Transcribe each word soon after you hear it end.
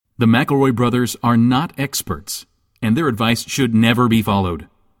The McElroy brothers are not experts, and their advice should never be followed.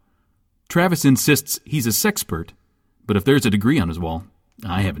 Travis insists he's a sexpert, but if there's a degree on his wall,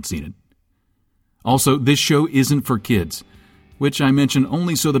 I haven't seen it. Also, this show isn't for kids, which I mention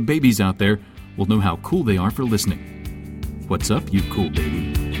only so the babies out there will know how cool they are for listening. What's up, you cool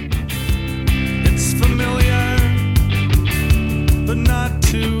baby? It's familiar, but not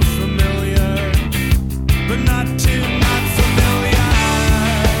too familiar, but not too not familiar.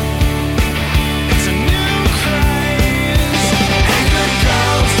 It's a new craze. Hey, good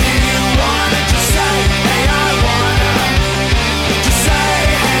girls, do you wanna just say, hey, I wanna? Just say,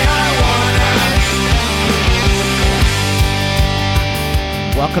 hey, I wanna.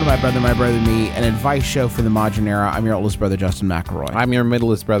 Welcome to My Brother, Me, an advice show for the modern era. I'm your oldest brother, Justin McElroy. I'm your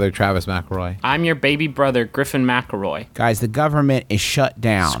middleest brother, Travis McElroy. I'm your baby brother, Griffin McElroy. Guys, the government is shut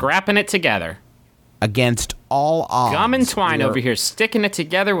down. Scrapping it together. Against all odds. Gum and twine over here, sticking it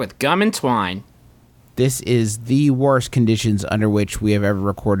together with gum and twine. This is the worst conditions under which we have ever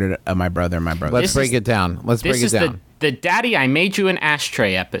recorded a My Brother. Let's break it down. Let's break it down. The Daddy, I Made You an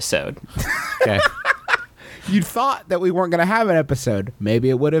Ashtray episode. Okay. You thought that we weren't going to have an episode. Maybe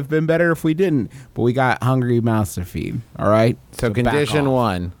it would have been better if we didn't, but we got hungry mouths to feed, all right? So condition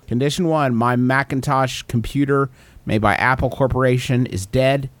one. Condition one, my Macintosh computer made by Apple Corporation is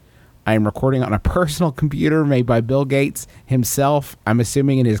dead. I am recording on a personal computer made by Bill Gates himself, I'm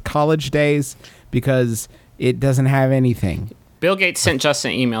assuming in his college days, because it doesn't have anything. Bill Gates sent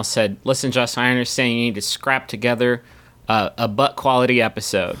Justin an email, said, listen, Justin, I understand you need to scrap together a butt quality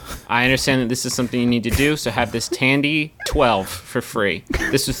episode. I understand that this is something you need to do, so have this Tandy 12 for free.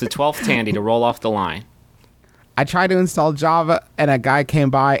 This was the 12th Tandy to roll off the line. I tried to install Java, and a guy came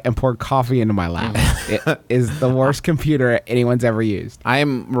by and poured coffee into my lap. It is the worst computer anyone's ever used. I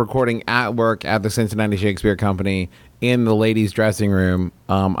am recording at work at the Cincinnati Shakespeare Company in the ladies' dressing room.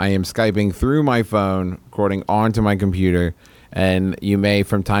 I am Skyping through my phone, recording onto my computer, and you may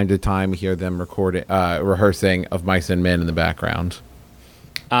from time to time hear them rehearsing of Mice and Men in the background.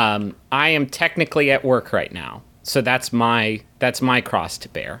 I am technically at work right now, so that's my cross to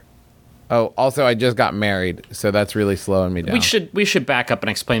bear. Oh, also, I just got married, so that's really slowing me down. We should back up and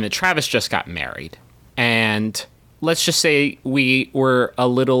explain that Travis just got married, and let's just say we were a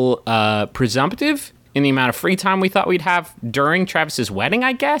little presumptive in the amount of free time we thought we'd have during Travis's wedding,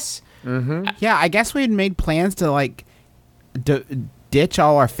 I guess. Mm-hmm. Yeah, I guess we had made plans to ditch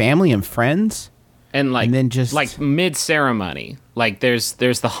all our family and friends, and then just mid ceremony, there's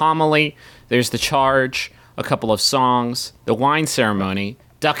the homily, there's the charge, a couple of songs, the wine ceremony.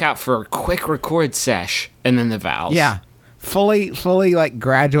 Duck out for a quick record sesh, and then the vows. Yeah, fully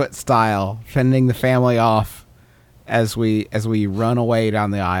graduate style, sending the family off as we run away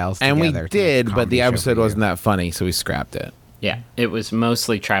down the aisles together. And we did, but the episode wasn't that funny, so we scrapped it. Yeah, it was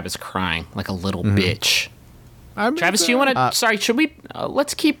mostly Travis crying like a little bitch. Travis, do you want to... sorry, should we...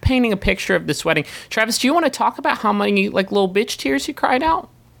 let's keep painting a picture of this wedding. Travis, do you want to talk about how many little bitch tears you cried out?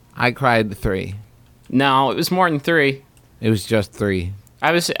 I cried 3. No, it was more than 3. It was just 3. I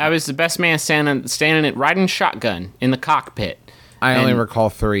was the best man standing at riding shotgun in the cockpit. I only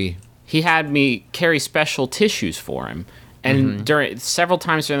recall 3. He had me carry special tissues for him, and during several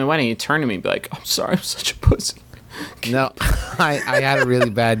times during the wedding, he'd turn to me and be like, "I'm sorry, I'm such a pussy." No, I had a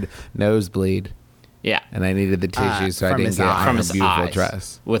really bad nosebleed. Yeah, and I needed the tissues so I didn't get on a beautiful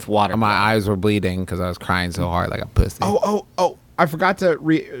dress with water. My eyes were bleeding because I was crying so hard like a pussy. Oh. I forgot to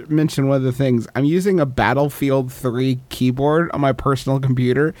mention one of the things. I'm using a Battlefield 3 keyboard on my personal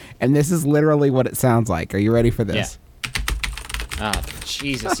computer, and this is literally what it sounds like. Are you ready for this? Yeah. Oh,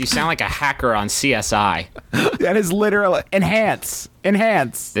 Jesus. You sound like a hacker on CSI. That is literally... Enhance.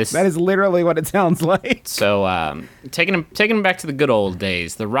 That is literally what it sounds like. So, taking him back to the good old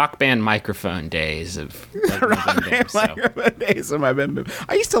days, the rock band microphone days of microphone days of my MBMBaM.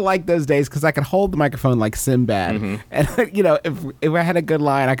 I used to like those days because I could hold the microphone like Sinbad. And, if I had a good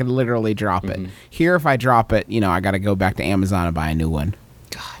line, I could literally drop it. Here, if I drop it, I got to go back to Amazon and buy a new one.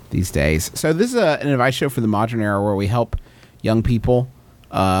 God. These days. So this is an advice show for the modern era where we help young people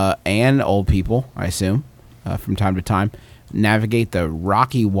and old people, I assume, from time to time, navigate the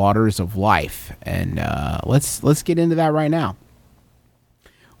rocky waters of life. And let's get into that right now.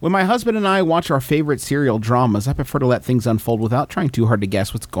 When my husband and I watch our favorite serial dramas, I prefer to let things unfold without trying too hard to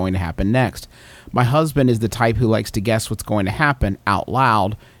guess what's going to happen next. My husband is the type who likes to guess what's going to happen out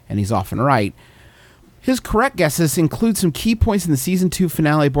loud, and he's often right. His correct guesses include some key points in the Season 2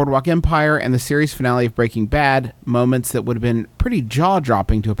 finale of Boardwalk Empire and the series finale of Breaking Bad, moments that would have been pretty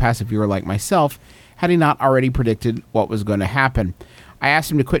jaw-dropping to a passive viewer like myself had he not already predicted what was going to happen. I asked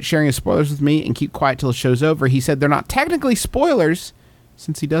him to quit sharing his spoilers with me and keep quiet till the show's over. He said they're not technically spoilers,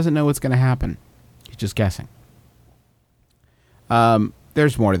 since he doesn't know what's going to happen. He's just guessing.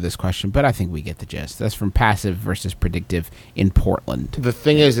 There's more to this question, but I think we get the gist. That's from Passive versus Predictive in Portland. The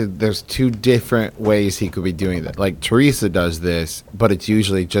thing is that there's two different ways he could be doing that. Like, Teresa does this, but it's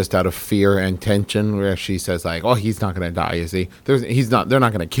usually just out of fear and tension, where she says, like, oh, he's not going to die, is he? They're not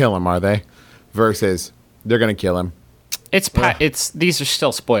going to kill him, are they? Versus, they're going to kill him. These are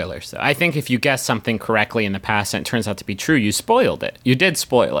still spoilers, though. I think if you guess something correctly in the past and it turns out to be true, you spoiled it. You did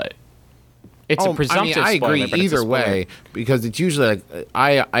spoil it. It's a presumptive spoiler. I agree but either it's a way, because it's usually like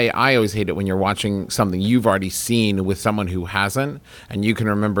I always hate it when you're watching something you've already seen with someone who hasn't, and you can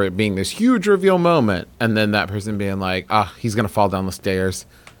remember it being this huge reveal moment, and then that person being like, he's gonna fall down the stairs,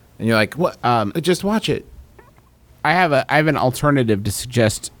 and you're like, what? Just watch it. I have an alternative to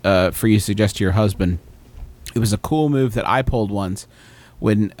suggest for you to suggest to your husband. It was a cool move that I pulled once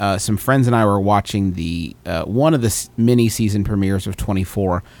when some friends and I were watching the one of the mini season premieres of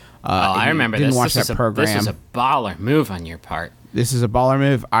 24. I remember didn't this. Watch that program. This is a baller move on your part. This is a baller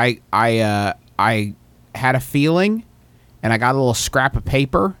move. I had a feeling, and I got a little scrap of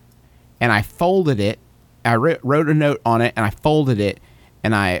paper, and I folded it. I wrote a note on it, and I folded it,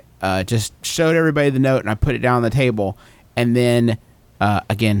 and I just showed everybody the note, and I put it down on the table. And then,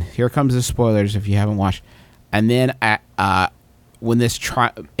 again, here comes the spoilers if you haven't watched. And then when this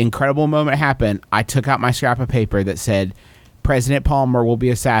incredible moment happened, I took out my scrap of paper that said, President Palmer will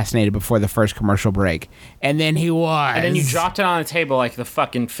be assassinated before the first commercial break. And then he was. And then you dropped it on the table like the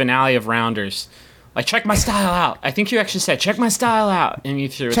fucking finale of Rounders. Like, check my style out. I think you actually said, check my style out. And you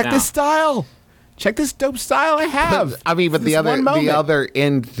threw it down. Check this style. Check this dope style I have. I mean, but the other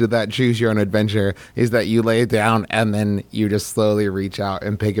end to that choose your own adventure is that you lay it down and then you just slowly reach out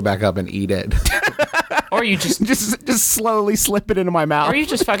and pick it back up and eat it. Or you just slowly slip it into my mouth. Or you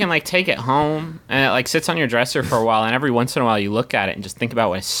just fucking like take it home and it like sits on your dresser for a while, and every once in a while you look at it and just think about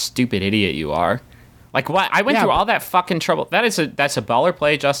what a stupid idiot you are. Like, what? I went through all that fucking trouble. That's a baller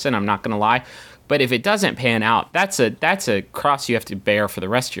play, Justin. I'm not gonna lie. But if it doesn't pan out, that's a cross you have to bear for the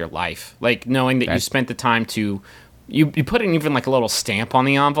rest of your life. Like, knowing that you spent the time to you put in even like a little stamp on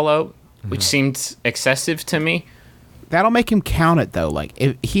the envelope, which seemed excessive to me. That'll make him count it, though. Like,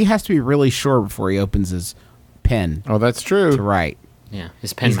 he has to be really sure before he opens his pen. Oh, that's true. To write. Yeah,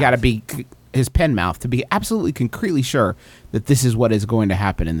 his pen. He's got to be his pen mouth to be absolutely concretely sure that this is what is going to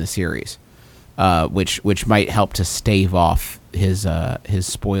happen in the series, which might help to stave off his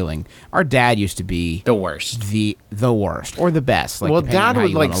spoiling. Our dad used to be the worst, the worst, or the best. Like, well, Dad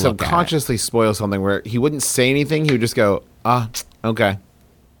would like subconsciously spoil something where he wouldn't say anything. He would just go, okay.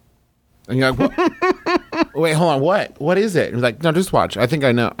 And you're like, what? Wait, hold on. What is it? He's like, no, just watch. I think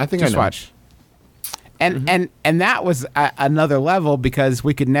I know. Just watch. And that was another level because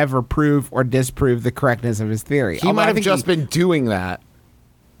we could never prove or disprove the correctness of his theory. He might have just been doing that.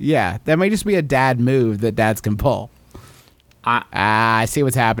 Yeah, that may just be a dad move that dads can pull. I see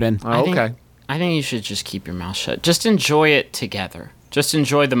what's happening. Okay. I think you should just keep your mouth shut. Just enjoy it together. Just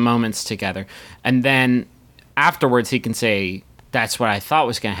enjoy the moments together. And then afterwards he can say, that's what I thought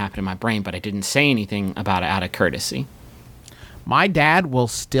was going to happen in my brain, but I didn't say anything about it out of courtesy. My dad will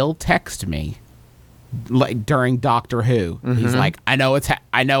still text me like during Doctor Who. Mm-hmm. He's like, I know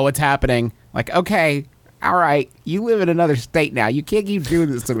what's happening. Like, okay, all right, you live in another state now. You can't keep doing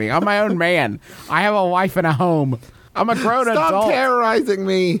this to me. I'm my own man. I have a wife and a home. I'm a grown adult. Stop terrorizing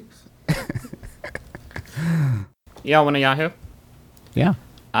me. Y'all want a Yahoo? Yeah.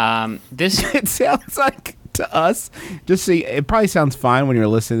 This it sounds like to us, just see, it probably sounds fine when you're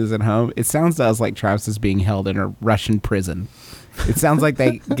listening to this at home. It sounds to us like Travis is being held in a Russian prison. It sounds like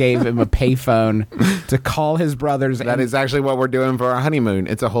they gave him a payphone to call his brothers. That is actually what we're doing for our honeymoon.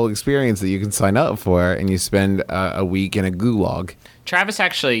 It's a whole experience that you can sign up for, and you spend a week in a gulag. Travis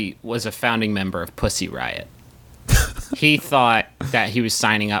actually was a founding member of Pussy Riot. He thought that he was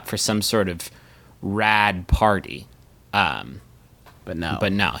signing up for some sort of rad party. But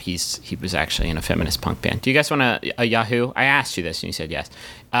no, he was actually in a feminist punk band. Do you guys want a Yahoo? I asked you this and you said yes.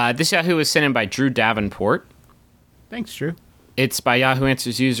 This Yahoo was sent in by Drew Davenport. Thanks, Drew. It's by Yahoo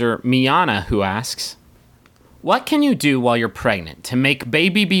Answers user Miana, who asks, what can you do while you're pregnant to make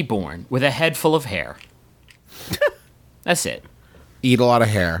baby be born with a head full of hair? That's it. Eat a lot of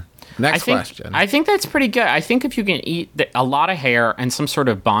hair. Next question. I think that's pretty good. I think if you can eat a lot of hair and some sort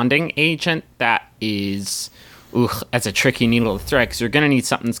of bonding agent, that is... that's a tricky needle to thread because you're going to need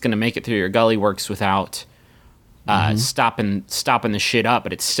something that's going to make it through your gully works without stopping the shit up,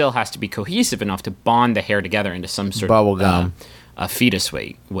 but it still has to be cohesive enough to bond the hair together into some sort bubble of gum. A fetus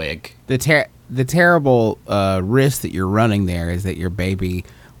wig. The terrible risk that you're running there is that your baby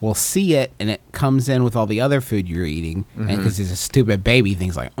will see it, and it comes in with all the other food you're eating, and because he's a stupid baby, he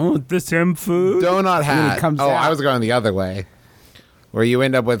thinks like, oh, this him food? Donut And then hat. he comes Oh, out. I was going the other way. Where you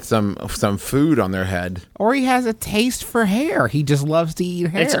end up with some food on their head. Or he has a taste for hair. He just loves to eat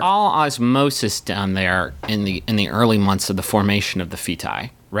hair. It's all osmosis down there in the early months of the formation of the feti,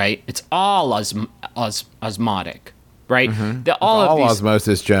 right? It's all osmotic, right? All of these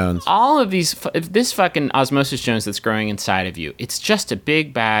Osmosis Jones. all of these this fucking osmosis Jones that's growing inside of you, it's just a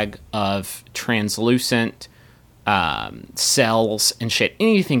big bag of translucent cells and shit.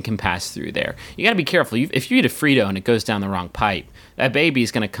 Anything can pass through there. You got to be careful. If you eat a Frito and it goes down the wrong pipe, that baby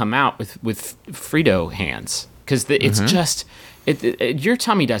is going to come out with Frito hands, because it's just your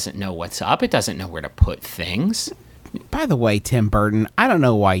tummy doesn't know what's up. It doesn't know where to put things. By the way, Tim Burton, I don't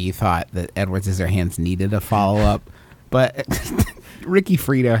know why you thought that Edward Scissorhands needed a follow-up, but Ricky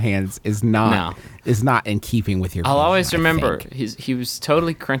Frito Hands is not in keeping with your I'll vision, always I remember think. he was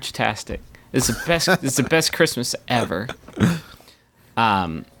totally crunchtastic. It's the best. It's the best Christmas ever.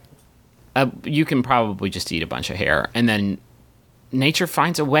 You can probably just eat a bunch of hair, and then nature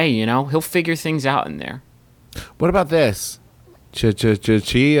finds a way. You know, he'll figure things out in there. What about this?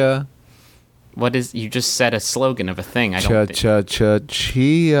 Chia. What is? You just said a slogan of a thing. I don't.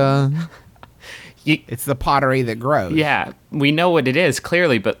 Chia. It's the pottery that grows. Yeah, we know what it is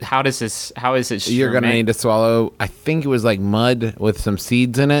clearly, but how is it? You're going to need to swallow, I think it was like mud with some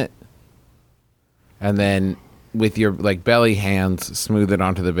seeds in it. And then with your like belly hands, smooth it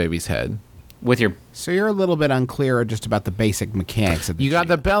onto the baby's head. with your. So you're a little bit unclear just about the basic mechanics of the You got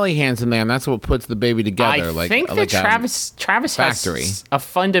the belly hands in there, and that's what puts the baby together. I like, think that like Travis factory. has a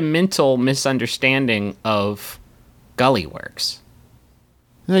fundamental misunderstanding of gully works.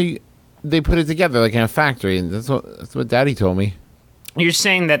 They put it together like in a factory, and that's what Daddy told me. You're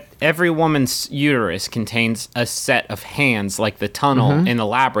saying that every woman's uterus contains a set of hands, like the tunnel in the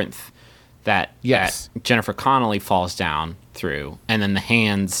labyrinth that Jennifer Connelly falls down through, and then the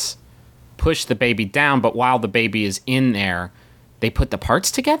hands push the baby down. But while the baby is in there, they put the parts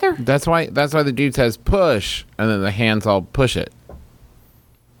together. That's why the dude says push, and then the hands all push it.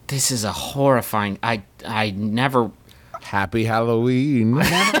 This is a horrifying. I never. Happy Halloween. I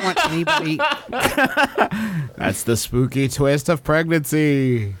never want anybody. That's the spooky twist of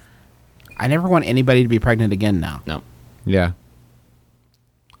pregnancy. I never want anybody to be pregnant again now. No. Yeah.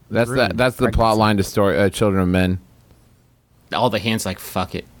 That's Ruined the plot pregnancy. line to story Children of Men. All the hands like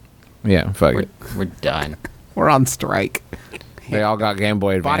fuck it. Yeah, fuck it. We're done. We're on strike. They all got Game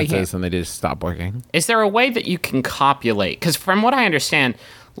Boy Body Advances hand. and they just stopped working. Is there a way that you can copulate? Because from what I understand,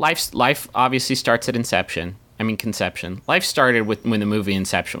 life obviously starts at conception. Life started when the movie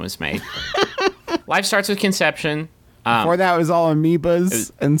Inception was made. Life starts with conception. Before that was all amoebas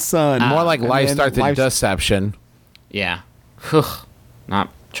and sun. More like And life then starts in life- deception. Yeah. Not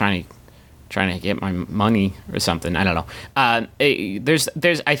trying to get my money or something. I don't know.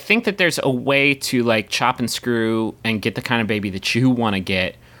 There's I think that there's a way to like chop and screw and get the kind of baby that you want to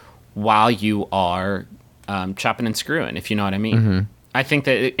get while you are chopping and screwing, if you know what I mean. Mm-hmm. I think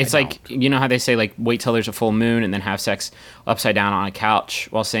that it's like, you know how they say like wait till there's a full moon and then have sex upside down on a couch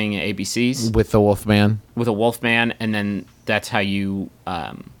while saying ABCs With the Wolfman. with a wolf man, and then that's how you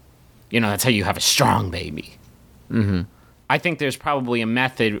that's how you have a strong baby. Mm-hmm. I think there's probably a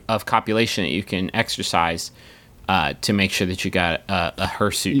method of copulation that you can exercise to make sure that you got a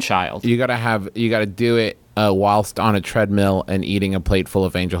hirsute child. You gotta do it whilst on a treadmill and eating a plate full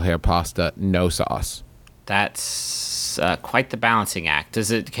of angel hair pasta, no sauce. That's quite the balancing act.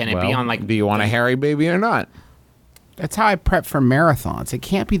 Can it be on like? Do you want a hairy baby or not? That's how I prep for marathons. It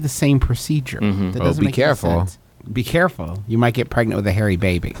can't be the same procedure. That Oh, doesn't be make any careful. sense. Be careful. You might get pregnant with a hairy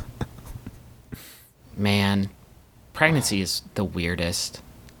baby. Man, pregnancy is the weirdest.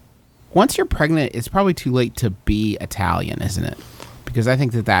 Once you're pregnant, it's probably too late to be Italian, isn't it? Because I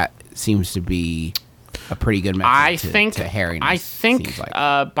think that seems to be a pretty good method to hairiness. I think seems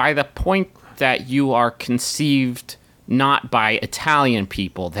like. by the point that you are conceived not by Italian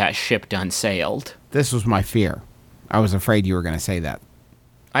people, that ship done sailed. This was my fear. I was afraid you were going to say that,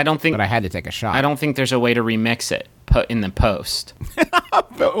 I don't think. but I had to take a shot. I don't think there's a way to remix it in the post.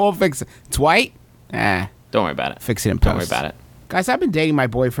 But we'll fix it. It's white? Don't worry about it. Fix it in Don't worry post. about it. Guys, I've been dating my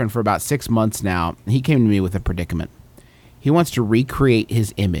boyfriend for about 6 months now, and he came to me with a predicament. He wants to recreate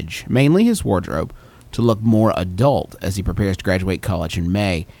his image, mainly his wardrobe, to look more adult as he prepares to graduate college in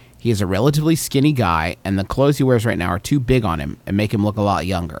May. He is a relatively skinny guy, and the clothes he wears right now are too big on him and make him look a lot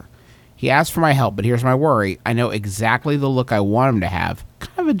younger. He asked for my help, but here's my worry. I know exactly the look I want him to have.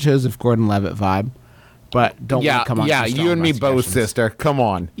 Kind of a Joseph Gordon-Levitt vibe, but don't let it come on too strong you and with me my both, suggestions. sister. Come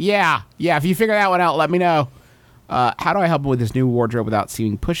on. Yeah. If you figure that one out, let me know. How do I help him with his new wardrobe without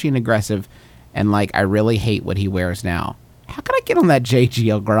seeming pushy and aggressive? And like, I really hate what he wears now. How can I get on that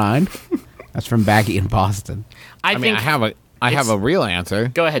JGL grind? That's from Baggy in Boston. I mean, I have a real answer.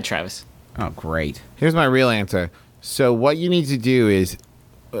 Go ahead, Travis. Oh, great. Here's my real answer. So what you need to do is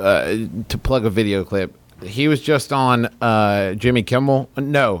to plug a video clip. He was just on Jimmy Kimmel.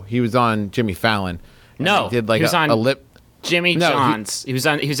 No, he was on Jimmy Fallon. And No, he did like he was on a lip. Jimmy No, John's. He was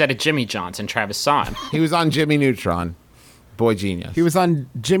at a Jimmy John's, and Travis saw him. He was on Jimmy Neutron. Boy genius. He was on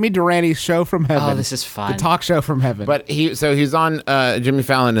Jimmy Durrante's show from heaven. Oh, this is fun. The talk show from heaven. But he was on Jimmy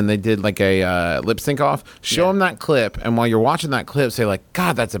Fallon, and they did like a lip sync off. Show him that clip, and while you're watching that clip, say like,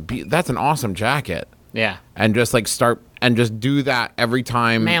 "God, that's an awesome jacket." Yeah. And just like start and just do that every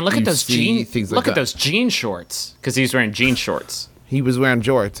time. Man, look you at those see jean. things like Look at that. those jean shorts, because he's wearing jean shorts. He was wearing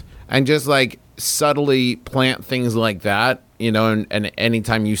jorts, and just like subtly plant things like that, you know. And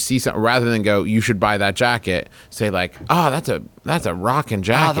anytime you see something, rather than go, "You should buy that jacket," say like, "Oh, that's a rocking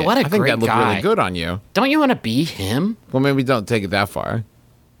jacket. what a I think great that looked guy. really good on you." Don't you want to be him? Well, maybe don't take it that far.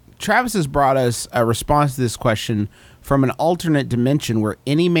 Travis has brought us a response to this question from an alternate dimension where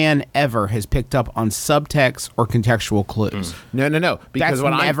any man ever has picked up on subtext or contextual clues. No. Because That's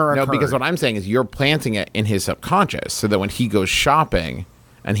what never because occurred. what I'm saying is you're planting it in his subconscious, so that when he goes shopping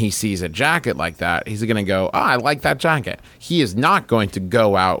and he sees a jacket like that, he's going to go, "Oh, I like that jacket." He is not going to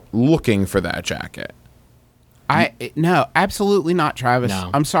go out looking for that jacket. No, absolutely not, Travis. No.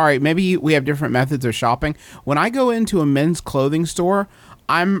 I'm sorry. Maybe we have different methods of shopping. When I go into a men's clothing store,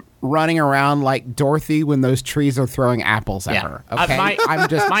 I'm running around like Dorothy when those trees are throwing apples at Yeah. her. Okay, My- I'm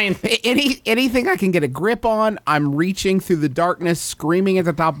just my- anything I can get a grip on. I'm reaching through the darkness, screaming at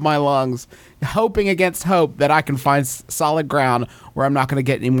the top of my lungs, hoping against hope that I can find solid ground where I'm not going to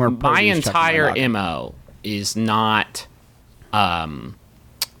get any more. My produce chucked in my entire pocket. MO is not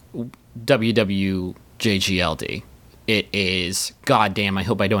WWJGLD. It is, goddamn, I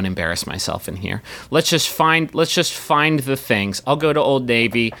hope I don't embarrass myself in here. Let's just find the things. I'll go to Old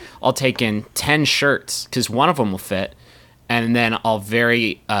Navy. I'll take in 10 shirts because one of them will fit. And then I'll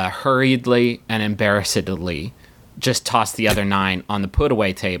very hurriedly and embarrassedly just toss the other 9 on the put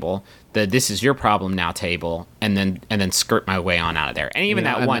away table, the "this is your problem now" table, and then skirt my way on out of there. And even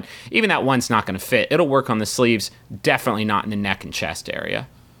that one's not going to fit. It'll work on the sleeves, definitely not in the neck and chest area.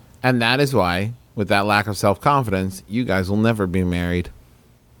 And that is why, with that lack of self-confidence, you guys will never be married.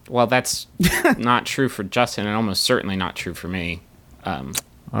 Well, that's not true for Justin, and almost certainly not true for me.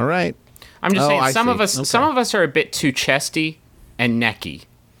 All right. I'm just saying, I some see. of us, Okay. some of us are a bit too chesty and necky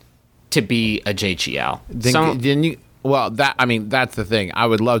to be a JGL. That's the thing. I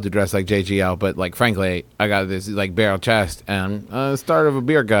would love to dress like JGL, but like frankly, I got this like barrel chest and start of a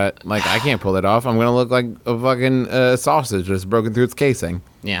beer gut. Like I can't pull it off. I'm gonna look like a fucking sausage that's broken through its casing.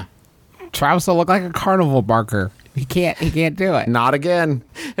 Yeah, Travis will look like a carnival barker. He can't do it. Not again.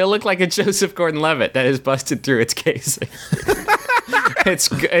 he'll look like a Joseph Gordon-Levitt that is busted through its casing.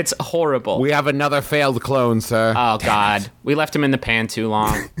 It's horrible. We have another failed clone, sir. Oh God, we left him in the pan too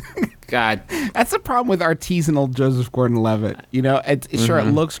long. God, That's the problem with artisanal Joseph Gordon-Levitt. You know, sure, it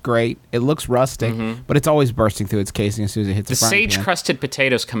looks great. It looks rustic, but it's always bursting through its casing as soon as it hits the the frying pan. sage-crusted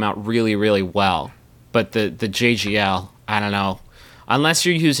potatoes come out really, really well, but the JGL, I don't know. Unless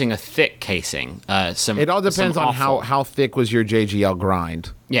you're using a thick casing, It all depends on how thick was your JGL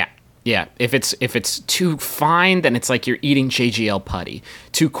grind. Yeah. If it's too fine, then it's like you're eating JGL putty.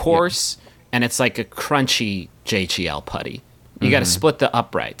 Too coarse, and it's like a crunchy JGL putty. You got to split the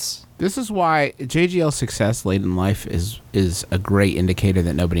uprights. This is why JGL's success late in life is a great indicator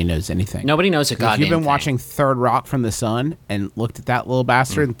that nobody knows anything. Nobody knows a 'Cause goddamn if you've been thing. watching Third Rock from the Sun and looked at that little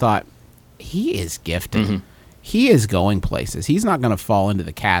bastard and thought, he is gifted. He is going places. He's not going to fall into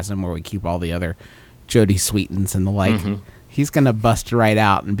the chasm where we keep all the other Jody Sweetins and the like. He's going to bust right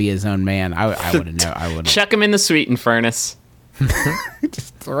out and be his own man. I wouldn't know. I wouldn't. Chuck him in the Sweetin furnace.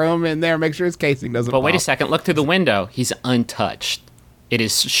 Just throw him in there. Make sure his casing doesn't. But wait a pop. second. Look through the window. He's untouched. It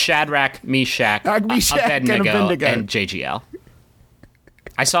is Shadrach, Meshach, Meshach, and Abednego, Abednego. and JGL.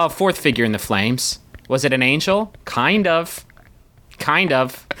 I saw a fourth figure in the flames. Was it an angel? Kind of.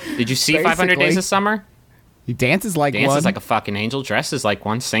 Did you see 500 Days Basically. of Summer? He dances like Dances one. like a fucking angel, dresses like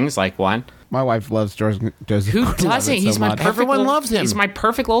one, sings like one. My wife loves Joseph. Who Gordon-Levitt doesn't? He's so my much. perfect. Everyone little- loves him. He's my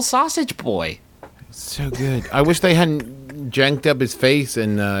perfect little sausage boy. So good. I wish they hadn't janked up his face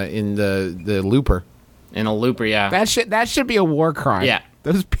in the looper. In a looper, yeah. That should be a war crime. Yeah.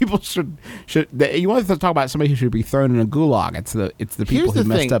 Those people should. You want to talk about somebody who should be thrown in a gulag? It's the people Here's who the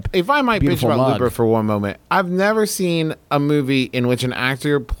messed thing. up. If I might bitch beautiful about mug. Looper for one moment, I've never seen a movie in which an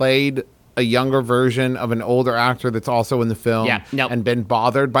actor played a younger version of an older actor that's also in the film and been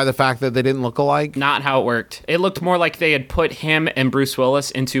bothered by the fact that they didn't look alike? Not how it worked. It looked more like they had put him and Bruce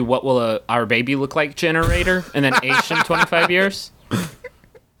Willis into what will our baby look like generator and then aged him 25 years.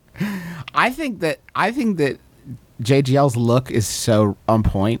 I think that JGL's look is so on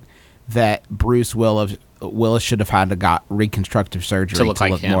point that Bruce Willis should have had to got reconstructive surgery to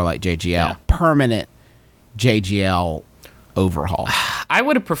look more like JGL. Yeah. Permanent JGL overhaul. I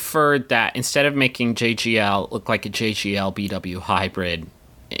would have preferred that instead of making JGL look like a JGL BW hybrid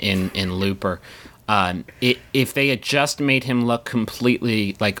in Looper, if they had just made him look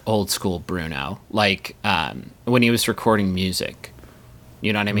completely like old school Bruno, like when he was recording music.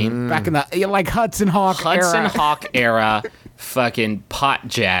 You know what I mean? Back in the like Hudson Hawk era, fucking pot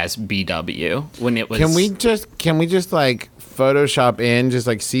jazz BW when it was. Can we just like Photoshop in, just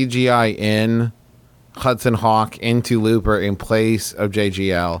like CGI in Hudson Hawk into Looper in place of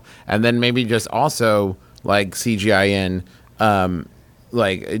JGL, and then maybe just also like CGI in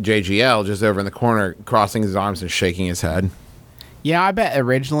like JGL just over in the corner, crossing his arms and shaking his head. Yeah, I bet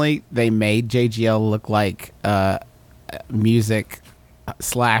originally they made JGL look like music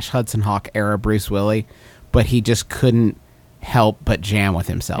 / Hudson Hawk era Bruce Willis, but he just couldn't help but jam with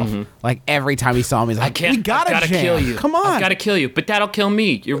himself. Like every time he saw him, he's like, "We gotta jam. Kill you. Come on, I've gotta kill you." But that'll kill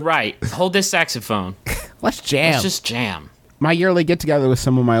me. You're right. Hold this saxophone. Let's jam. Let's just jam. My yearly get together with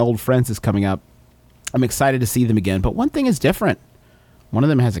some of my old friends is coming up. I'm excited to see them again, but one thing is different. One of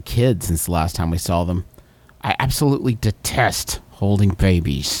them has a kid since the last time we saw them. I absolutely detest holding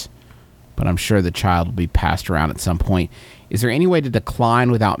babies, but I'm sure the child will be passed around at some point. Is there any way to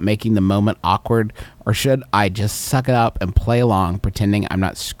decline without making the moment awkward, or should I just suck it up and play along, pretending I'm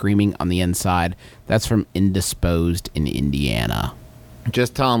not screaming on the inside? That's from Indisposed in Indiana.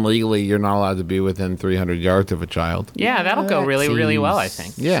 Just tell them legally you're not allowed to be within 300 yards of a child. Yeah, that'll go really well, I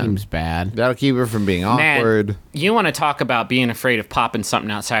think. Yeah. Seems bad. That'll keep her from being awkward. Man, you want to talk about being afraid of popping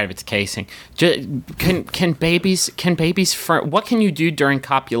something outside of its casing. Can babies, what can you do during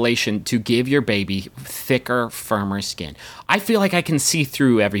copulation to give your baby thicker, firmer skin? I feel like I can see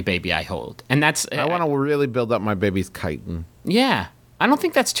through every baby I hold. And that's... I want to really build up my baby's chitin. Yeah. I don't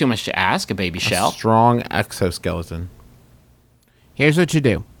think that's too much to ask, a baby shell. Strong exoskeleton. Here's what you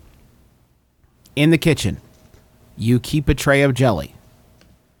do. In the kitchen, you keep a tray of jelly.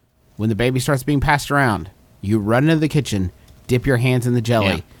 When the baby starts being passed around, you run into the kitchen, dip your hands in the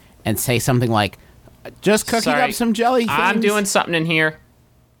jelly, and say something like, "Just cooking up some jelly things. I'm doing something in here."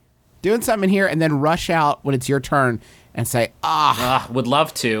 And then rush out when it's your turn and say, would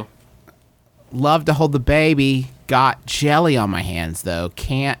love to. Love to hold the baby. Got jelly on my hands, though.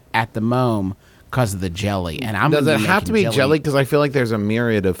 Can't at the moment because of the jelly. And Does it have to be jelly? Because I feel like there's a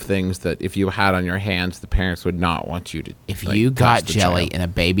myriad of things that if you had on your hands, the parents would not want you to. If you got jelly in a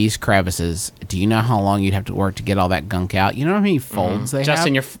baby's crevices, do you know how long you'd have to work to get all that gunk out? You know how many folds they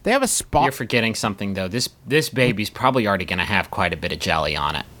Justin, have? They have a spot. You're forgetting something, though. This baby's probably already going to have quite a bit of jelly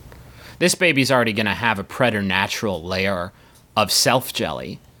on it. This baby's already going to have a preternatural layer of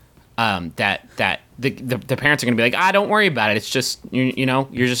self-jelly that the parents are going to be like, don't worry about it. It's just, you know,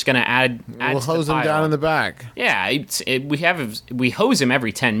 you're just going to add we'll to hose the them down in the back. Yeah, we hose him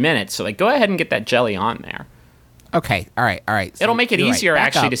every 10 minutes. So, like, go ahead and get that jelly on there. Okay, all right. So it'll make it easier, right.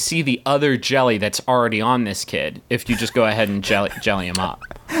 actually, to see the other jelly that's already on this kid if you just go ahead and jelly him up.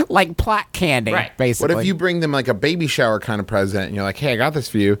 Like plaque candy, right. basically. What if you bring them like a baby shower kind of present and you're like, "Hey, I got this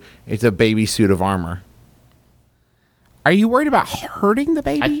for you. It's a baby suit of armor." Are you worried about hurting the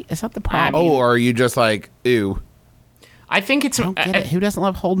baby? Is that the problem? Or are you just like, ew? I think it's... I don't get it. Who doesn't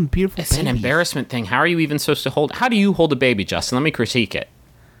love holding beautiful babies? It's an embarrassment thing. How are you even supposed to hold... How do you hold a baby, Justin? Let me critique it.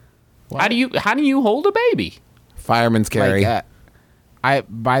 What? How do you hold a baby? Fireman's carry.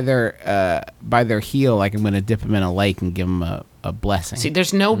 By their heel, like I'm going to dip them in a lake and give them a blessing. See,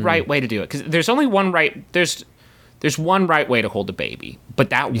 there's no right way to do it because there's only one right... There's one right way to hold a baby,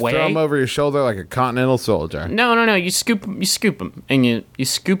 but that you way... throw them over your shoulder like a continental soldier. No. You scoop them, and you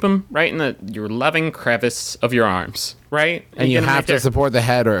scoop them right in your loving crevice of your arms, right? And you have to support the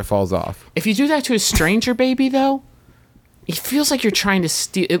head or it falls off. If you do that to a stranger baby, though, it feels like you're trying to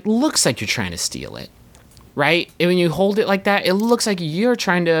steal... It looks like you're trying to steal it, right? And when you hold it like that, it looks like you're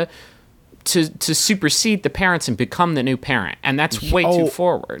trying to supersede the parents and become the new parent, and that's way too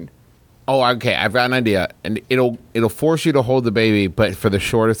forward. Oh, okay. I've got an idea, and it'll force you to hold the baby, but for the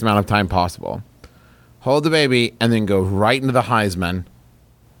shortest amount of time possible. Hold the baby, and then go right into the Heisman.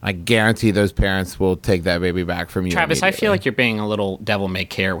 I guarantee those parents will take that baby back from you. Travis, I feel like you're being a little devil may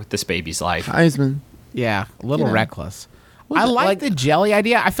care with this baby's life. Heisman. Yeah, a little reckless. I like the jelly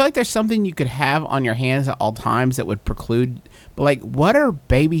idea. I feel like there's something you could have on your hands at all times that would preclude. But like, what are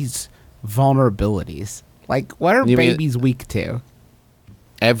babies vulnerabilities? Like, what are You mean- babies weak to?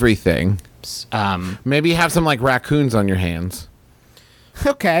 Everything. Maybe have some like raccoons on your hands.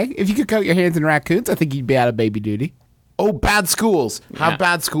 Okay, if you could coat your hands in raccoons, I think you'd be out of baby duty. Oh, bad schools. Yeah. Have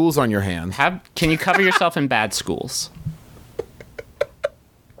bad schools on your hands. Can you cover yourself in bad schools?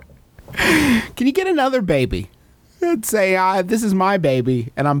 Can you get another baby? And say, this is my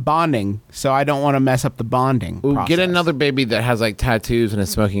baby, and I'm bonding, so I don't want to mess up the bonding Ooh, process. get another baby that has like tattoos and is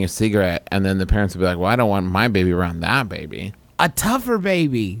smoking a cigarette, and then the parents will be like, "Well, I don't want my baby around that baby." A tougher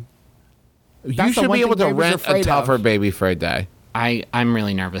baby. You That's the should one be able thing to babies are rent a afraid tougher of. baby for a day. I'm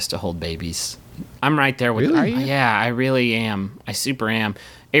really nervous to hold babies. I'm right there with Really? Are you? Yeah, I really am. I super am.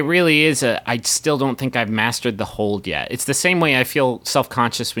 It really is I still don't think I've mastered the hold yet. It's the same way I feel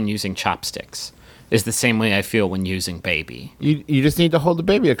self-conscious when using chopsticks. Is the same way I feel when using baby. You just need to hold the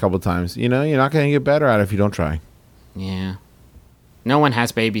baby a couple times. You know, you're not going to get better at it if you don't try. Yeah. No one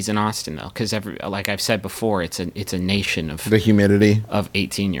has babies in Austin though, because like I've said before, it's a nation of The humidity.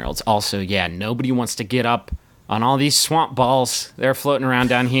 18-year-olds. Also, yeah, nobody wants to get up on all these swamp balls that are floating around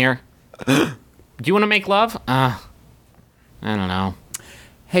down here. Do you want to make love? I don't know.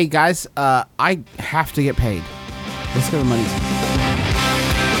 Hey, guys, I have to get paid. Let's go to money.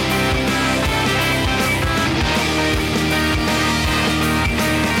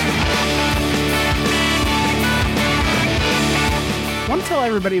 I want to tell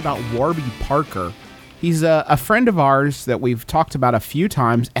everybody about Warby Parker. He's a friend of ours that we've talked about a few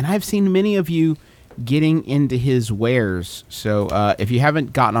times, and I've seen many of you getting into his wares. So if you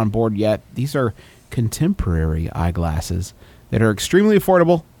haven't gotten on board yet, these are contemporary eyeglasses that are extremely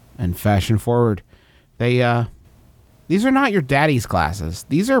affordable and fashion forward. These are not your daddy's glasses.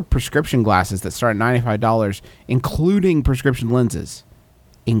 These are prescription glasses that start at $95, including prescription lenses.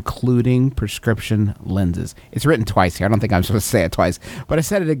 It's written twice here. I don't think I'm supposed to say it twice, but I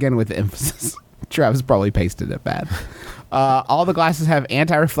said it again with emphasis. Travis probably pasted it bad. All the glasses have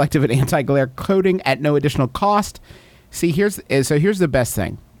anti-reflective and anti-glare coating at no additional cost. See, here's the best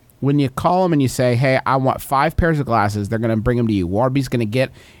thing. When you call them and you say, "Hey, I want 5 pairs of glasses," they're going to bring them to you. Warby's going to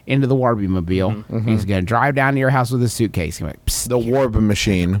get into the Warby mobile. He's going to drive down to your house with a suitcase. He's like, "Psst, The Warb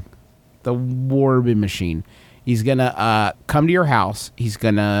machine. the Warby machine." He's going to come to your house. He's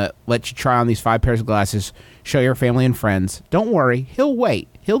going to let you try on these 5 pairs of glasses, show your family and friends. Don't worry. He'll wait.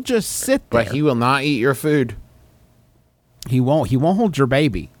 He'll just sit there. But he will not eat your food. He won't hold your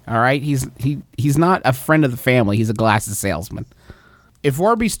baby. All right? He's not a friend of the family. He's a glasses salesman. If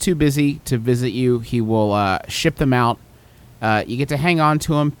Warby's too busy to visit you, he will ship them out. You get to hang on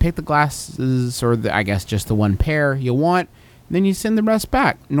to them, pick the glasses, or I guess just the one pair you want, and then you send the rest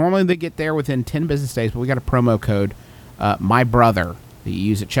back. Normally they get there within 10 business days, but we got a promo code, My Brother, that you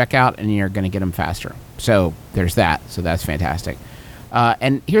use at checkout, and you're going to get them faster. So there's that. So that's fantastic.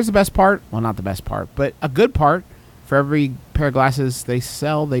 And here's the best part. Well, not the best part, but a good part. For every pair of glasses they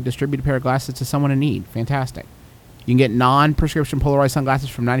sell, they distribute a pair of glasses to someone in need. Fantastic. You can get non-prescription Polaroid sunglasses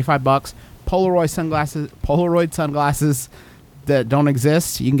from $95. Polaroid sunglasses that don't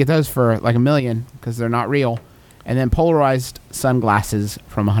exist, you can get those for like $1 million because they're not real. And then polarized sunglasses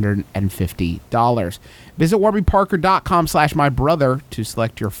from $150. Visit warbyparker.com/mybrother to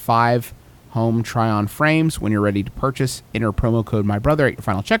select your 5 home try-on frames. When you're ready to purchase, enter promo code MyBrother at your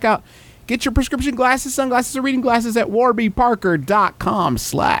final checkout. Get your prescription glasses, sunglasses, or reading glasses at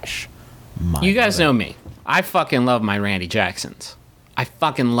warbyparker.com/mybrother. You guys know me. I fucking love my Randy Jacksons. I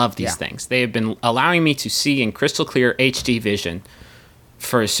fucking love these things. They have been allowing me to see in crystal clear HD vision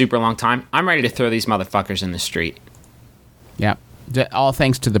for a super long time. I'm ready to throw these motherfuckers in the street. Yeah. All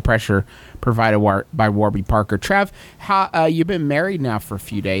thanks to the pressure provided by Warby Parker. Trav, how you've been married now for a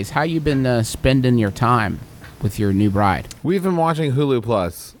few days. How you been spending your time with your new bride? We've been watching Hulu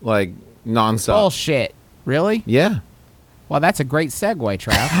Plus, like, nonstop. Bullshit. Really? Yeah. Well, that's a great segue,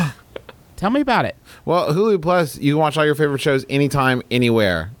 Trav. Tell me about it. Well, Hulu Plus, you can watch all your favorite shows anytime,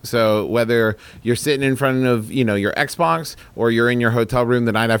 anywhere. So whether you're sitting in front of, your Xbox or you're in your hotel room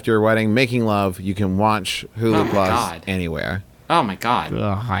the night after your wedding making love, you can watch Hulu Plus God. anywhere. Oh my God.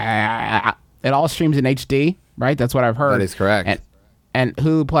 It all streams in HD, right? That's what I've heard. That is correct. And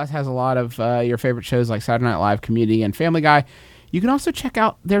Hulu Plus has a lot of your favorite shows like Saturday Night Live, Community, and Family Guy. You can also check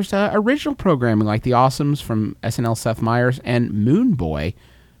out, there's original programming like The Awesomes from SNL Seth Meyers and Moon Boy,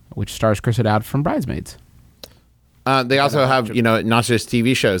 which stars Chris O'Dowd from Bridesmaids. They also have, not just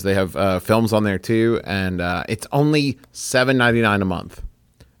TV shows. They have films on there too, and it's only $7.99 a month,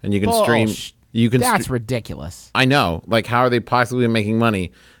 and you can stream. That's ridiculous. I know. Like, how are they possibly making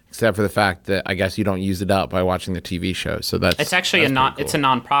money? Except for the fact that I guess you don't use it up by watching the TV show. So it's actually it's a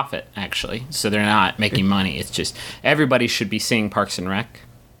nonprofit actually. So they're not making money. It's just everybody should be seeing Parks and Rec.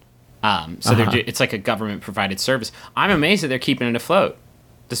 So it's like a government provided service. I'm amazed that they're keeping it afloat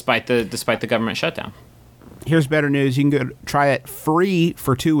despite the government shutdown. Here's better news. You can try it free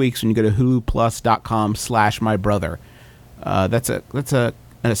for 2 weeks when you go to huluplus.com/mybrother. That's a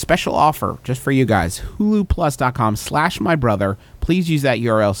special offer just for you guys. huluplus.com/mybrother. Please use that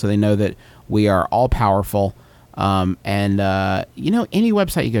URL so they know that we are all powerful. Any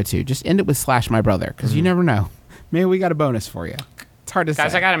website you go to, just end it with /mybrother because you never know. Maybe we got a bonus for you. It's hard to say.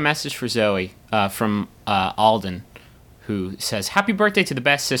 Guys, I got a message for Zoe from Alden, who says, "Happy birthday to the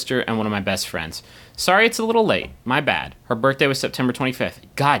best sister and one of my best friends. Sorry it's a little late. My bad. Her birthday was September 25th.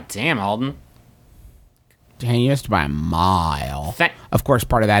 God damn, Alden. Dang, you missed by a mile. Of course,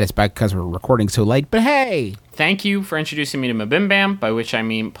 part of that is because we're recording so late, but hey. Thank you for introducing me to MBMBaM, by which I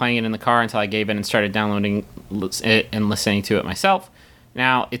mean playing it in the car until I gave in and started downloading it and listening to it myself.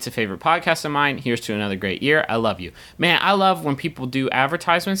 Now, it's a favorite podcast of mine. Here's to another great year. I love you." Man, I love when people do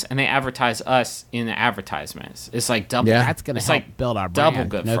advertisements and they advertise us in the advertisements. It's like double. Yeah, that's going to help build our brand. Double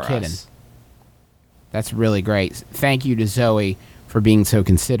good no for kidding. us. That's really great. Thank you to Zoe for being so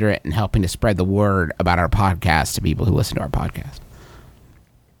considerate and helping to spread the word about our podcast to people who listen to our podcast.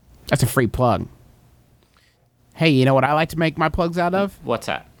 That's a free plug. Hey, you know what I like to make my plugs out of? What's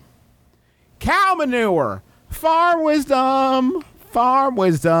that? Cow manure. Farm wisdom. Farm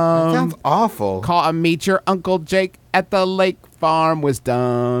wisdom. That sounds awful. Call and meet your Uncle Jake at the lake. Farm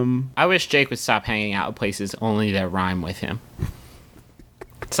wisdom. I wish Jake would stop hanging out at places only that rhyme with him.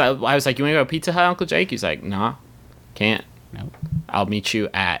 So I was like, "You want to go to Pizza Hut, Uncle Jake?" He's like, "Nah, can't. Nope. I'll meet you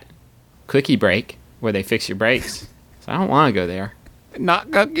at Quickie Break, where they fix your brakes." So I don't want to go there. Not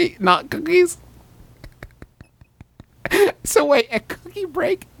cookies. So wait, at Cookie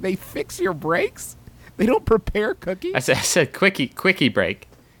Break, they fix your brakes? They don't prepare cookies? I said Quickie Break.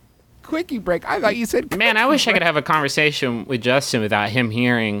 Quickie Break. I thought you said Man, I wish I break. could have a conversation with Justin without him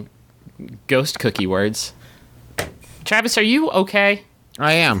hearing ghost cookie words. Travis, are you okay?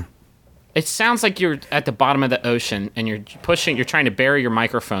 I am. It sounds like you're at the bottom of the ocean and you're trying to bury your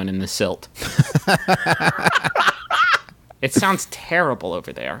microphone in the silt. It sounds terrible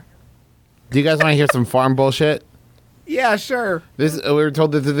over there. Do you guys want to hear some farm bullshit? Yeah, sure. We were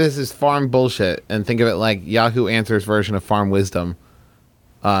told that this is farm bullshit, and think of it like Yahoo Answers version of farm wisdom.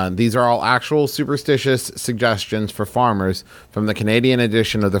 These are all actual superstitious suggestions for farmers from the Canadian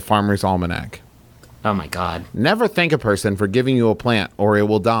edition of the Farmer's Almanac. Oh my God. Never thank a person for giving you a plant, or it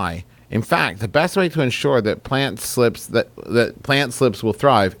will die. In fact, the best way to ensure that plant slips will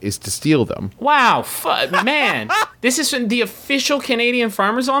thrive is to steal them. Wow, man. This is from the official Canadian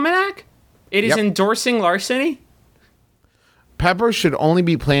Farmer's Almanac? It is endorsing larceny? Peppers should only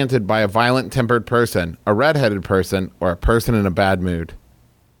be planted by a violent-tempered person, a red-headed person, or a person in a bad mood.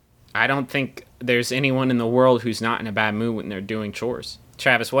 I don't think there's anyone in the world who's not in a bad mood when they're doing chores.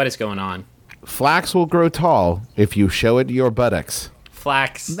 Travis, what is going on? Flax will grow tall if you show it your buttocks.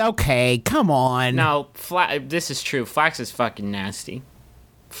 Flax. Okay, come on. No, this is true. Flax is fucking nasty.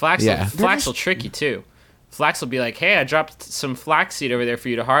 Flax will trick you, too. Flax will be like, "Hey, I dropped some flaxseed over there for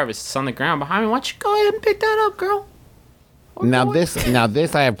you to harvest. It's on the ground behind me. Why don't you go ahead and pick that up, girl?" Now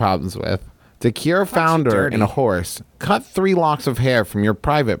this I have problems with. To cure founder in a horse, cut 3 locks of hair from your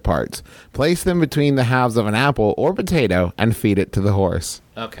private parts, place them between the halves of an apple or potato, and feed it to the horse.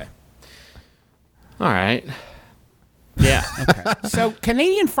 Okay. All right. Yeah. Okay. So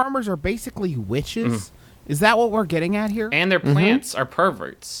Canadian farmers are basically witches? Is that what we're getting at here? And their plants are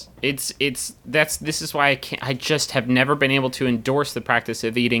perverts. This is why I just have never been able to endorse the practice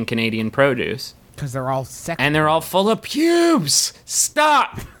of eating Canadian produce. Because they're all sexual. And they're all full of pubes.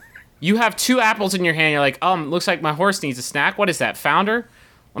 Stop. You have 2 apples in your hand. You're like, looks like my horse needs a snack. What is that, founder?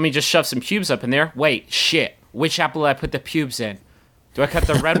 Let me just shove some pubes up in there. Wait, shit. Which apple do I put the pubes in? Do I cut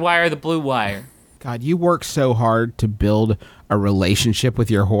the red wire or the blue wire? God, you work so hard to build a relationship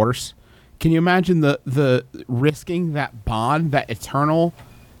with your horse. Can you imagine the risking that bond, that eternal,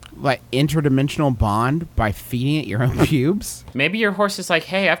 like interdimensional bond by feeding it your own pubes? Maybe your horse is like,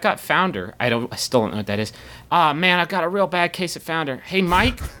 "Hey, I've got founder." I still don't know what that is. "Ah, man, I've got a real bad case of founder. Hey,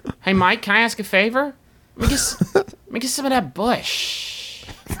 Mike, can I ask a favor? Let me get some of that bush."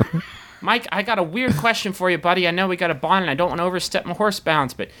 "Mike, I got a weird question for you, buddy. I know we got a bond and I don't want to overstep my horse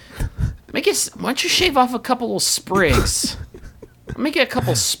bounds, but why don't you shave off a couple little sprigs? Let me get a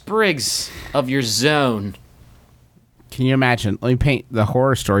couple sprigs of your zone." Can you imagine? Let me paint the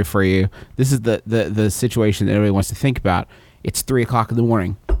horror story for you. This is the situation that everybody wants to think about. It's 3:00 in the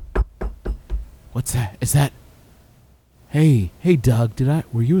morning. What's that? Is that? Hey, Doug,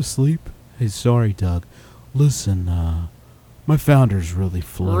 were you asleep? Hey, sorry, Doug. Listen, my founder's really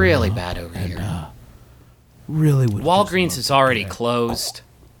flown. Really bad over here. Really would. Walgreens is already closed.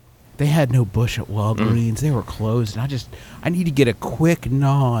 They had no bush at Walgreens. They were closed. And I need to get a quick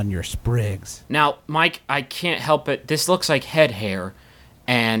gnaw on your sprigs. Now, Mike, I can't help it. This looks like head hair,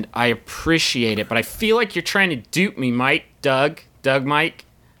 and I appreciate it, but I feel like you're trying to dupe me, Mike. Doug, Mike.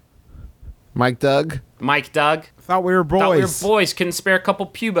 Mike Doug? Mike, Doug. Thought we were boys. Thought we were boys. Couldn't spare a couple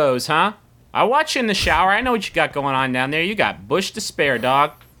pubos, huh? I watch you in the shower. I know what you got going on down there. You got bush to spare,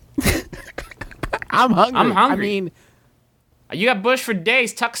 dog. I'm hungry. I'm hungry. I mean, You got bush for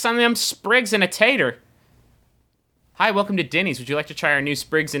days. Tuck some of them sprigs in a tater. Hi, welcome to Denny's. Would you like to try our new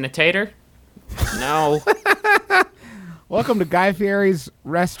sprigs in a tater? No. welcome to Guy Fieri's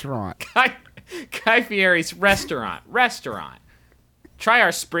restaurant. Guy Fieri's restaurant. Try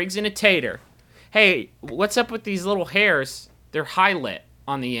our sprigs in a tater. Hey, what's up with these little hairs? They're high-lit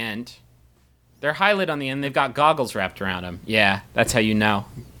on the end. They've got goggles wrapped around them. Yeah, that's how you know.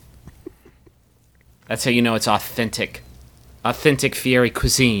 That's how you know it's authentic. Authentic Fieri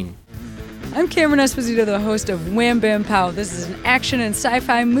cuisine. I'm Cameron Esposito, the host of Wham Bam Pow. This is an action and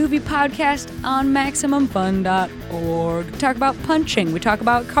sci-fi movie podcast on MaximumFun.org. We talk about punching. We talk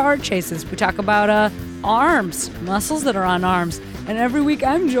about car chases. We talk about arms, muscles that are on arms. And every week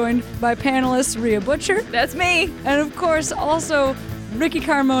I'm joined by panelists Rhea Butcher. That's me. And of course also Ricky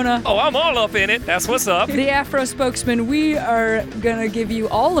Carmona. Oh, I'm all up in it. That's what's up. The Afro spokesman. We are going to give you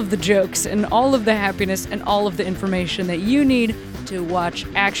all of the jokes and all of the happiness and all of the information that you need to watch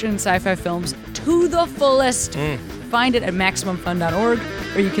action sci-fi films to the fullest. Find it at MaximumFun.org,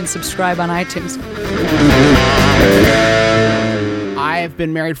 or you can subscribe on iTunes. I have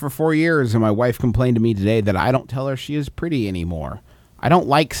been married for 4 years, and my wife complained to me today that I don't tell her she is pretty anymore. I don't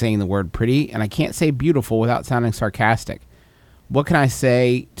like saying the word pretty, and I can't say beautiful without sounding sarcastic. What can I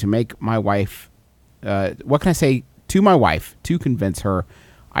say to make my wife... what can I say to my wife to convince her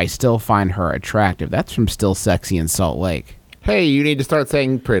I still find her attractive? That's from Still Sexy in Salt Lake. Hey, you need to start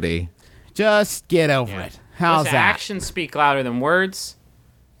saying pretty. Just get over it. How's Does that? actions speak louder than words?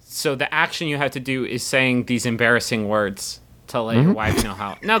 So the action you have to do is saying these embarrassing words to let your wife know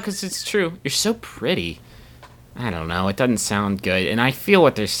how. No, because it's true. You're so pretty. I don't know. It doesn't sound good. And I feel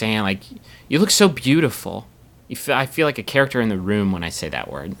what they're saying. Like, you look so beautiful. I feel like a character in the room when I say that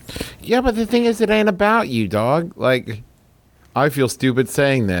word. Yeah, but the thing is, it ain't about you, dog. Like, I feel stupid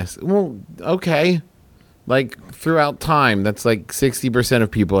saying this. Well, okay. Like, throughout time, that's like 60% of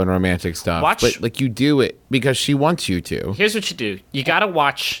people in romantic stuff. Watch- But, like, you do it because she wants you to. Here's what you do. You got to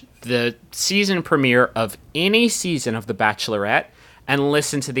watch the season premiere of any season of The Bachelorette and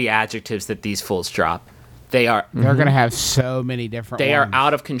listen to the adjectives that these fools drop. They're going to have so many different They ones. are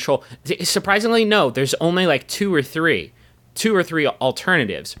out of control. Surprisingly, no. There's only like two or three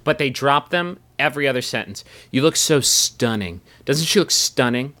alternatives, but they drop them every other sentence. You look so stunning. Doesn't she look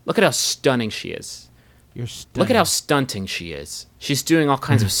stunning? Look at how stunning she is. You're stunning. Look at how stunting she is. She's doing all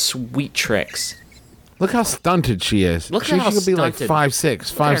kinds of sweet tricks. Look how stunted she is. Look at she how could be like stunted.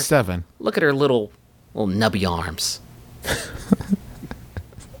 5'6", 5'7". Look at her little nubby arms.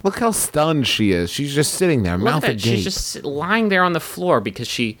 Look how stunned she is. She's just sitting there, Look mouth at that. agape. She's just lying there on the floor because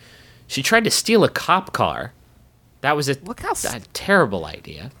she tried to steal a cop car. That was a terrible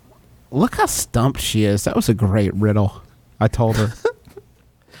idea. Look how stumped she is. That was a great riddle. I told her.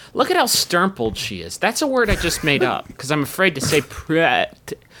 Look at how stumpled she is. That's a word I just made up because I'm afraid to say pretty.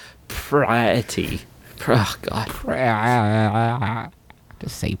 Oh, God.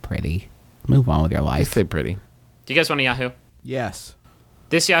 Just say pretty. Move on with your I life. say pretty. Do you guys want a Yahoo? Yes.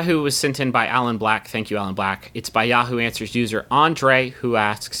 This Yahoo was sent in by Alan Black. Thank you, Alan Black. It's by Yahoo Answers user Andre, who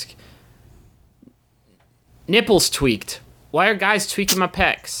asks, nipples tweaked. Why are guys tweaking my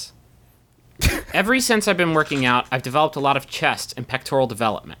pecs? Ever since I've been working out, I've developed a lot of chest and pectoral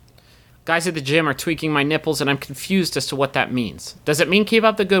development. Guys at the gym are tweaking my nipples, and I'm confused as to what that means. Does it mean keep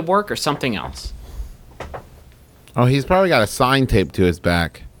up the good work or something else? Oh, he's probably got a sign taped to his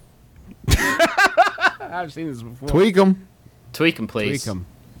back. I've seen this before. Tweak him. Tweak them, please. Tweak 'em.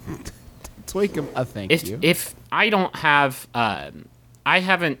 Tweak 'em. Thank you. If I don't have, I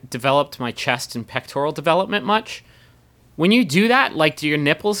haven't developed my chest and pectoral development much. When you do that, like, do your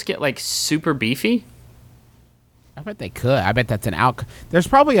nipples get like super beefy? I bet they could. I bet that's an out. There's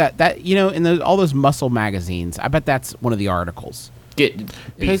probably in all those muscle magazines. I bet that's one of the articles. Get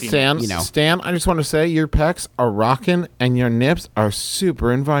Hey, beefy. Stan, I just want to say your pecs are rocking and your nips are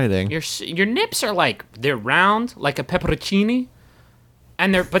super inviting. Your nips are like, they're round like a pepperoncini,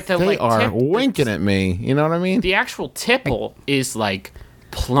 and they They are winking at me. You know what I mean? The actual tipple is like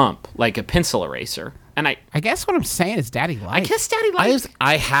plump, like a pencil eraser. And I guess what I'm saying is Daddy likes. guess Daddy likes.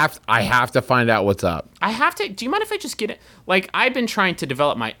 I have to find out what's up. I have to. Do you mind if I just get it? Like, I've been trying to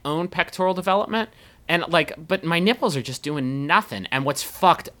develop my own pectoral development, And but my nipples are just doing nothing. And what's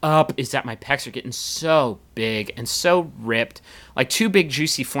fucked up is that my pecs are getting so big and so ripped, like 2 big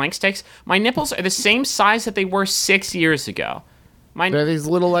juicy flank steaks. My nipples are the same size that they were 6 years ago. They're these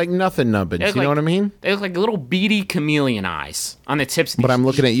little like nothing nubbins. You know what I mean? They look like little beady chameleon eyes on the tips. But I'm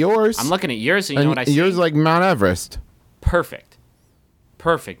looking at yours. I'm looking at yours, and you know what I see? Yours like Mount Everest. Perfect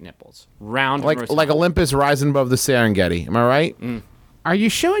nipples, round, like Olympus rising above the Serengeti. Am I right? Are you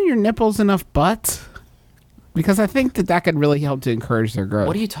showing your nipples enough butt? Because I think that could really help to encourage their growth.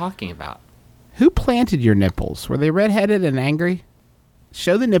 What are you talking about? Who planted your nipples? Were they redheaded and angry?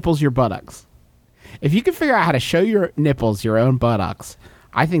 Show the nipples your buttocks. If you can figure out how to show your nipples your own buttocks,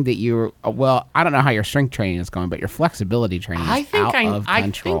 I think that you're, well, I don't know how your strength training is going, but your flexibility training is out of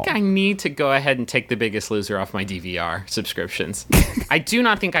control. I think I need to go ahead and take The Biggest Loser off my DVR subscriptions. I do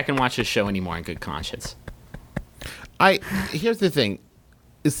not think I can watch this show anymore in good conscience. Here's the thing.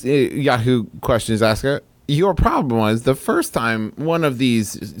 Yahoo questions asker. Your problem was the first time one of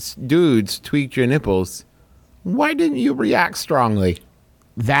these dudes tweaked your nipples, why didn't you react strongly?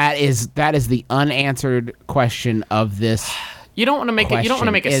 That is the unanswered question of this. You don't want to make it. You don't want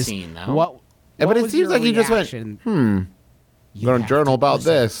to make a scene, though. But it seems like you just went, I'm going to journal about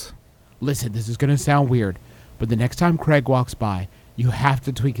this. Listen, this is going to sound weird, but the next time Craig walks by, you have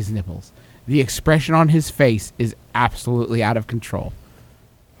to tweak his nipples. The expression on his face is absolutely out of control.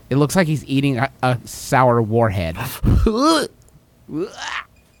 It looks like he's eating a sour warhead. How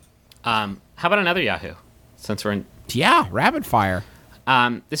about another Yahoo? Since we're in... Yeah, rapid fire.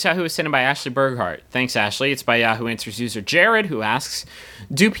 This Yahoo is sent in by Ashley Berghart. Thanks, Ashley. It's by Yahoo Answers user Jared, who asks,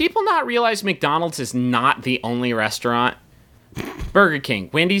 do people not realize McDonald's is not the only restaurant? Burger King,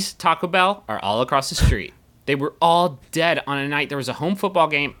 Wendy's, Taco Bell are all across the street. They were all dead on a night there was a home football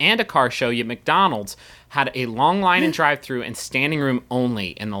game and a car show, yet McDonald's had a long line in drive-thru and standing room only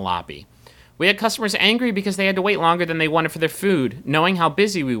in the lobby. We had customers angry because they had to wait longer than they wanted for their food, knowing how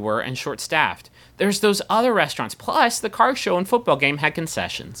busy we were and short-staffed. There's those other restaurants. Plus, the car show and football game had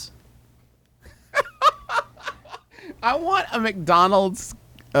concessions. I want a McDonald's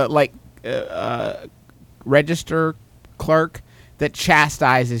register clerk that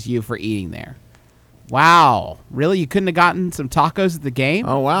chastises you for eating there. Wow. Really? You couldn't have gotten some tacos at the game?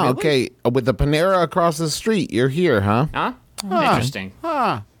 Oh, wow. Really? Okay. With the Panera across the street, you're here, huh? Huh? Interesting.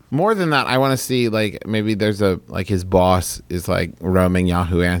 More than that, I want to see, like, maybe there's his boss is, like, roaming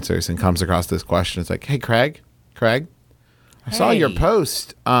Yahoo Answers and comes across this question. It's like, hey, Craig, I saw your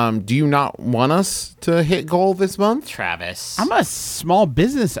post. Do you not want us to hit goal this month? Travis. I'm a small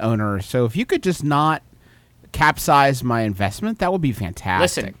business owner, so if you could just not capsize my investment, that would be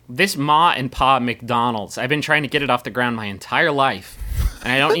fantastic. Listen, this Ma and Pa McDonald's, I've been trying to get it off the ground my entire life.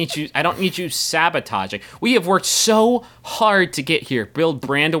 And I don't need you sabotaging. We have worked so hard to get here, build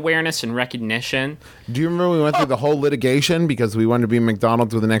brand awareness and recognition. Do you remember we went through the whole litigation because we wanted to be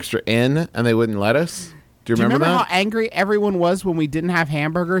McDonald's with an extra N and they wouldn't let us? Do you remember that? How angry everyone was when we didn't have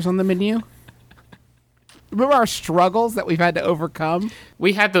hamburgers on the menu? Remember our struggles that we've had to overcome?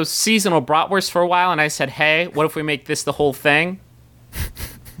 We had those seasonal bratwursts for a while, and I said, hey, what if we make this the whole thing?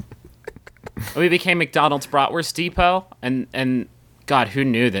 We became McDonald's Bratwurst Depot, and God, who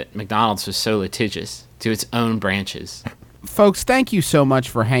knew that McDonald's was so litigious to its own branches? Folks, thank you so much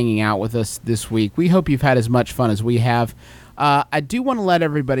for hanging out with us this week. We hope you've had as much fun as we have. I do want to let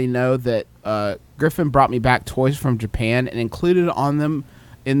everybody know that Griffin brought me back toys from Japan, and included on them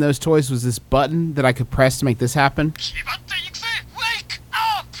in those toys was this button that I could press to make this happen. Wake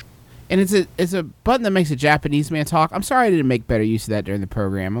up! And it's a button that makes a Japanese man talk. I'm sorry I didn't make better use of that during the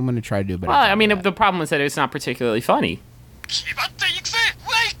program. I'm going to try to do a better job Well, I mean, of that. the problem is that it's not particularly funny.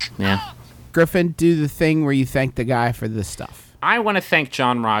 Wake Yeah. Griffin, do the thing where you thank the guy for this stuff. I want to thank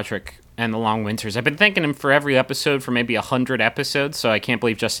John Roderick and the Long Winters. I've been thanking him for every episode for maybe 100 episodes, so I can't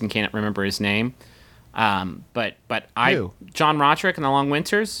believe Justin can't remember his name. But Who? John Roderick and the Long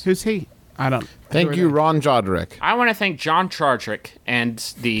Winters. Who's he? I don't. Thank you, Ron Jodrick. I want to thank John Roderick and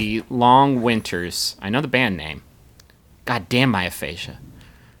the Long Winters. I know the band name. God damn my aphasia.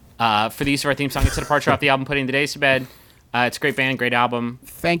 For the use of our theme song, it's a departure off the album Putting the Days to Bed. It's a great band, great album.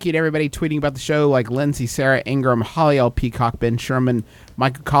 Thank you to everybody tweeting about the show, like Lindsay, Sarah Ingram, Holly L. Peacock, Ben Sherman,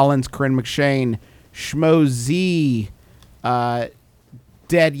 Michael Collins, Corinne McShane, Schmo Z,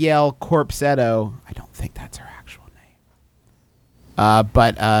 Dead Yell, Corpsetto. I don't think that's her actual name.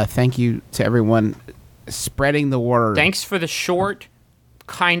 But thank you to everyone spreading the word. Thanks for the short,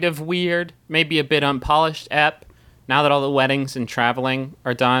 kind of weird, maybe a bit unpolished ep. Now that all the weddings and traveling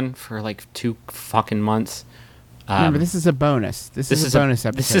are done for like 2 fucking months. Remember, this is a bonus. This is a bonus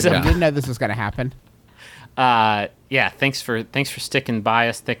episode. You didn't know this was going to happen. Yeah, thanks for sticking by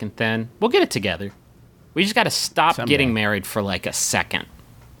us thick and thin. We'll get it together. We just got to stop Someday. getting married for like a second.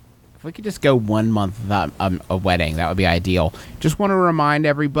 If we could just go 1 month without a wedding, that would be ideal. Just want to remind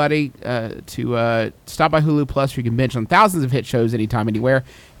everybody to stop by Hulu Plus, where you can binge on thousands of hit shows anytime, anywhere.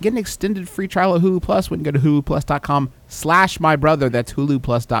 Get an extended free trial of Hulu Plus when you go to huluplus.com/mybrother. That's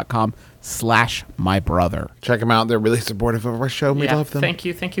huluplus.com/mybrother. Check them out. They're really supportive of our show. We love them. Thank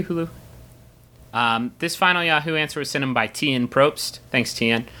you, Hulu. This final Yahoo answer was sent in by Tien Probst. Thanks,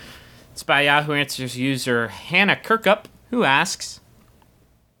 Tien. It's by Yahoo Answers user Hannah Kirkup, who asks,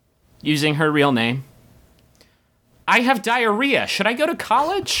 using her real name, I have diarrhea. Should I go to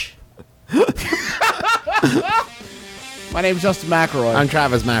college? My name's Justin McElroy. I'm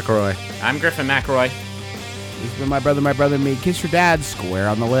Travis McElroy. I'm Griffin McElroy. This has been my brother, and me. Kiss your dad square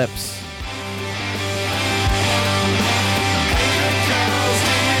on the lips.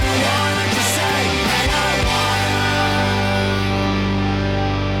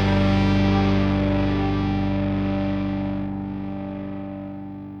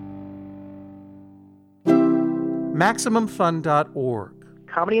 MaximumFun.org.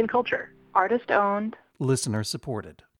 Comedy and culture. Artist owned. Listener supported.